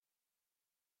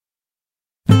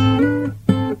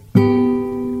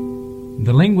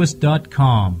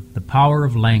TheLinguist.com, the power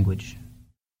of language.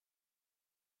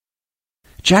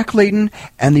 Jack Layton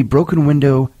and the broken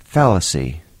window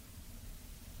fallacy.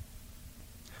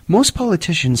 Most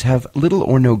politicians have little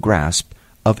or no grasp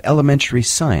of elementary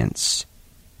science.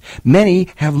 Many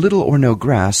have little or no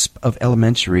grasp of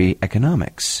elementary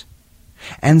economics.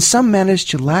 And some manage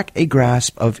to lack a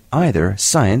grasp of either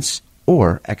science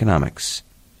or economics.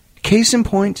 Case in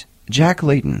point, Jack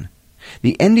Layton.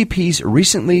 The NDP's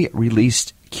recently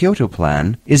released Kyoto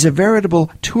Plan is a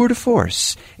veritable tour de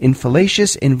force in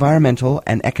fallacious environmental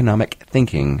and economic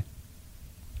thinking.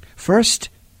 First,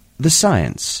 the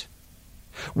science.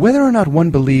 Whether or not one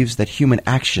believes that human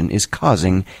action is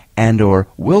causing and or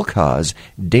will cause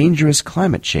dangerous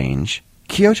climate change,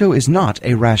 Kyoto is not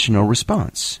a rational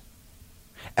response.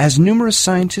 As numerous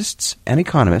scientists and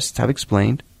economists have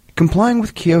explained, complying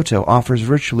with Kyoto offers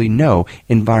virtually no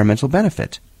environmental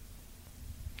benefit.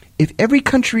 If every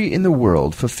country in the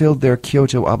world fulfilled their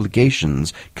Kyoto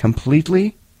obligations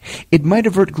completely, it might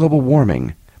avert global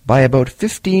warming by about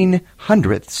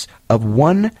 15/100ths of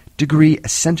 1 degree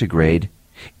centigrade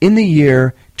in the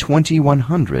year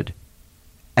 2100,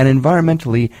 an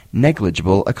environmentally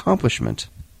negligible accomplishment.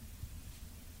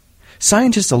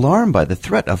 Scientists alarmed by the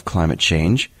threat of climate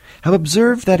change have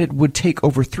observed that it would take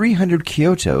over 300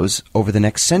 Kyotos over the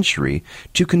next century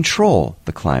to control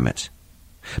the climate.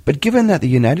 But given that the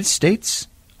United States,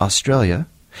 Australia,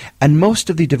 and most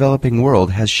of the developing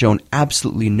world has shown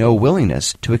absolutely no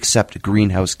willingness to accept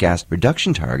greenhouse gas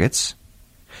reduction targets,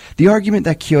 the argument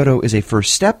that Kyoto is a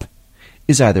first step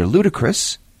is either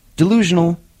ludicrous,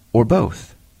 delusional, or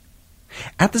both.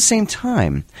 At the same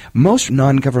time, most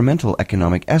non-governmental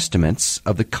economic estimates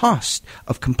of the cost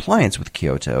of compliance with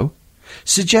Kyoto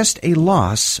suggest a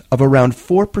loss of around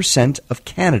 4% of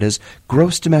Canada's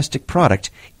gross domestic product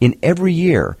in every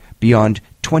year beyond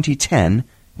 2010,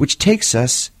 which takes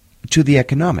us to the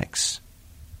economics.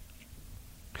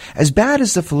 As bad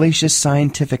as the fallacious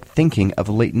scientific thinking of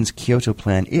Layton's Kyoto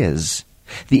Plan is,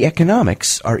 the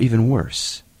economics are even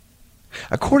worse.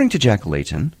 According to Jack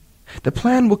Layton, the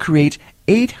plan will create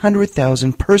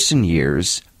 800,000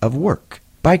 person-years of work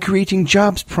by creating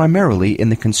jobs primarily in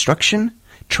the construction,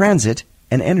 transit,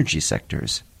 and energy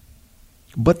sectors.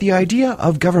 But the idea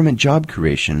of government job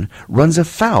creation runs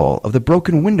afoul of the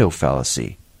broken window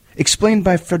fallacy, explained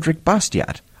by Frederick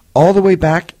Bastiat all the way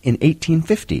back in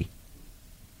 1850.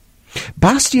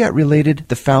 Bastiat related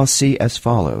the fallacy as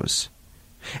follows.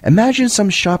 Imagine some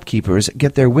shopkeepers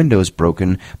get their windows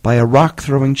broken by a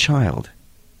rock-throwing child.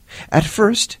 At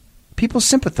first, people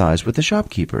sympathize with the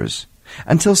shopkeepers,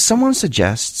 until someone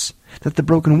suggests that the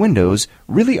broken windows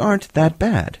really aren't that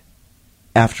bad.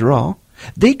 After all,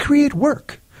 they create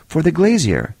work for the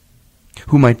glazier,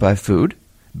 who might buy food,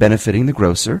 benefiting the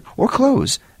grocer, or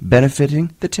clothes,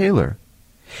 benefiting the tailor.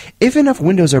 If enough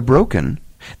windows are broken,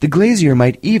 the glazier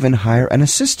might even hire an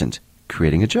assistant,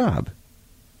 creating a job.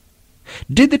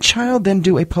 Did the child then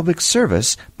do a public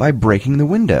service by breaking the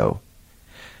window?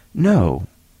 No.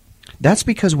 That's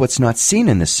because what's not seen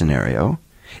in this scenario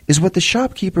is what the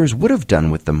shopkeepers would have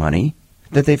done with the money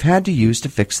that they've had to use to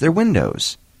fix their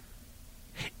windows.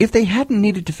 If they hadn't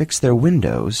needed to fix their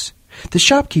windows, the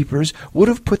shopkeepers would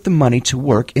have put the money to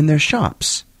work in their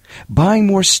shops, buying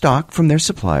more stock from their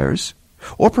suppliers,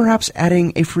 or perhaps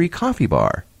adding a free coffee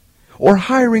bar, or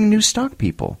hiring new stock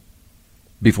people.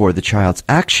 Before the child's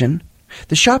action,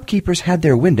 the shopkeepers had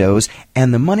their windows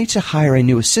and the money to hire a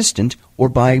new assistant or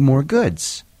buy more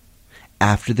goods.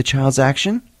 After the child's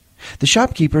action, the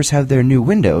shopkeepers have their new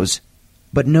windows,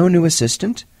 but no new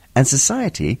assistant, and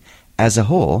society, as a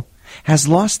whole, has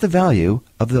lost the value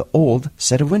of the old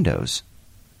set of windows.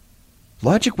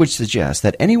 Logic would suggest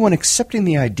that anyone accepting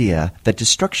the idea that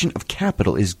destruction of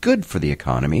capital is good for the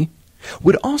economy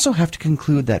would also have to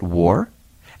conclude that war,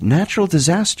 natural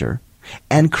disaster,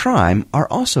 and crime are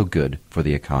also good for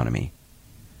the economy.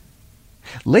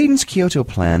 Layton's Kyoto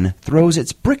Plan throws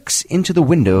its bricks into the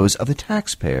windows of the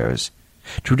taxpayers,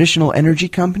 traditional energy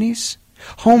companies,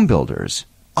 home builders,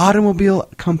 automobile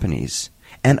companies,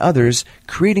 and others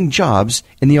creating jobs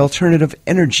in the alternative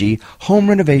energy, home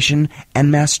renovation,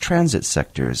 and mass transit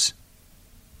sectors.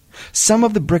 Some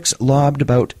of the bricks lobbed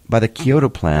about by the Kyoto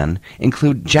Plan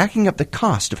include jacking up the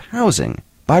cost of housing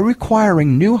by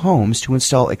requiring new homes to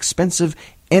install expensive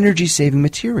energy-saving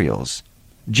materials,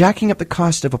 jacking up the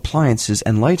cost of appliances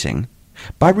and lighting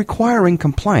by requiring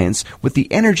compliance with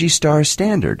the Energy Star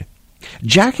standard,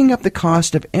 jacking up the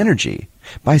cost of energy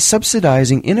by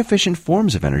subsidizing inefficient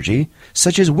forms of energy,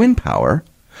 such as wind power,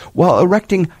 while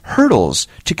erecting hurdles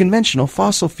to conventional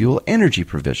fossil fuel energy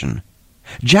provision,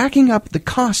 jacking up the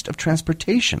cost of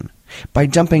transportation by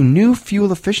dumping new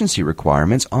fuel efficiency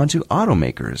requirements onto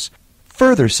automakers,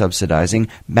 further subsidizing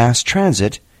mass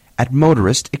transit at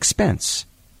motorist expense,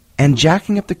 and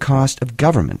jacking up the cost of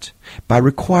government by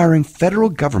requiring federal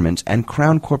government and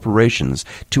crown corporations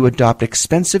to adopt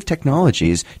expensive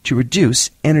technologies to reduce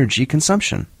energy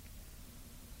consumption.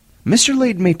 Mr.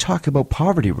 Layton may talk about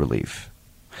poverty relief,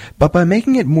 but by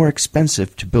making it more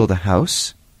expensive to build a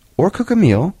house, or cook a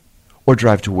meal, or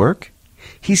drive to work,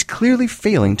 he's clearly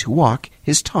failing to walk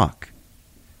his talk.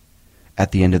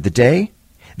 At the end of the day,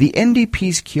 the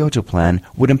NDP's Kyoto Plan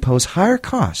would impose higher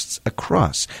costs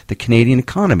across the Canadian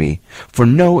economy for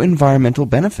no environmental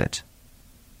benefit.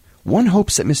 One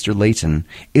hopes that Mr. Layton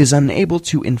is unable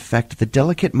to infect the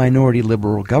delicate minority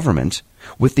Liberal government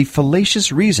with the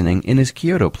fallacious reasoning in his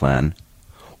Kyoto Plan,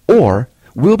 or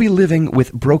will be living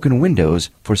with broken windows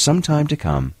for some time to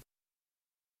come.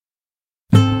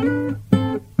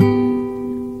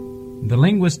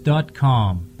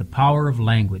 TheLinguist.com, The Power of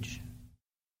Language.